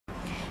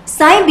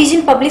Sai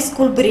vision public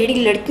school बरेड़ी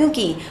लड़कियों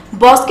की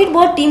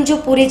basketball team जो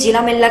पूरे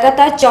जिला में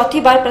लगातार चौथी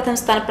बार प्रथम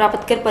स्थान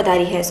प्राप्त कर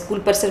पधारी है। स्कूल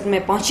परिसर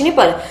में पहुंचने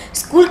पर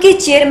स्कूल के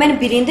चेयरमैन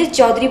वीरेंद्र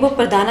चौधरी व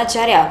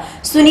प्रधानाचार्य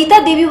सुनीता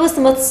देवी व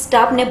समस्त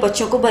स्टाफ ने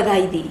बच्चों को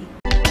बधाई दी।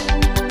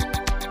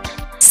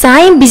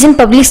 साई विजन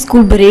पब्लिक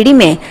स्कूल बरेड़ी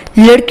में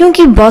लड़कियों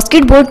की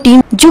बास्केटबॉल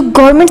टीम जो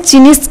गवर्नमेंट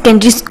सीनियर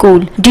सेकेंडरी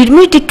स्कूल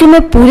डिडमी टिक्कर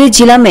में पूरे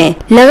जिला में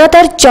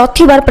लगातार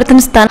चौथी बार प्रथम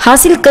स्थान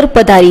हासिल कर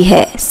पधारी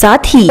है।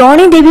 साथ ही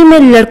टॉनी देवी में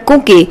लड़कों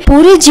के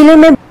पूरे जिले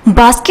में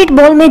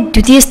बास्केटबॉल में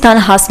द्वितीय स्थान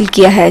हासिल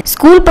किया है।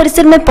 स्कूल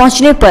परिसर में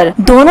पहुंचने पर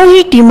दोनों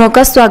ही टीमों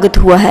का स्वागत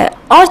हुआ है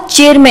और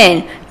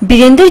चेयरमैन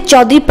वीरेंद्र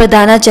चौधरी,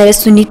 प्रधानाचार्य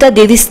सुनीता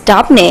देवी,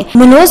 स्टाफ ने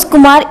मनोज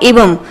कुमार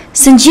एवं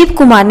संजीव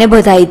कुमार ने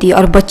बधाई दी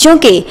और बच्चों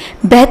के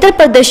बेहतर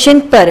प्रदर्शन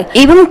पर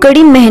एवं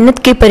कड़ी मेहनत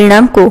के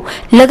परिणाम को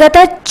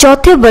लगातार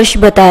चौथे वर्ष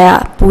बताया।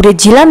 पूरे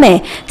जिला में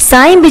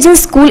साई विजन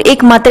स्कूल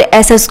एकमात्र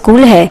ऐसा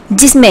स्कूल है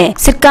जिसमें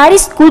सरकारी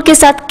स्कूल के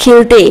साथ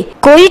खेलते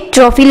कोई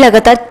ट्रॉफी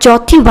लगातार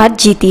चौथी बार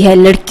जीती है।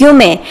 लड़कियों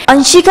में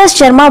अंशिका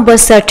शर्मा,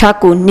 वर्षा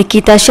ठाकुर,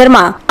 निकिता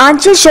शर्मा,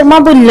 आंचल शर्मा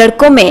व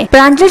लड़कों में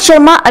प्रांजल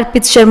शर्मा,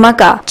 अर्पित शर्मा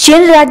का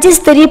चयन राज्य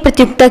स्तरीय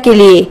प्रतियोगिता के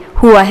लिए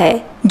हुआ है,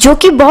 जो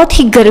कि बहुत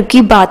ही गर्व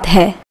की बात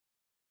है।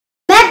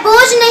 मैं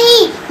बोझ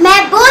नहीं, मैं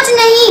बोझ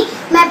नहीं,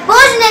 मैं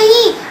बोझ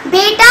नहीं,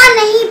 बेटा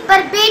नहीं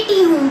पर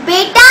बेटी हूँ,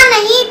 बेटा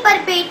नहीं पर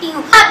बेटी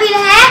हूँ। काबिल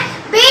है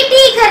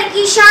बेटी घर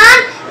की शान।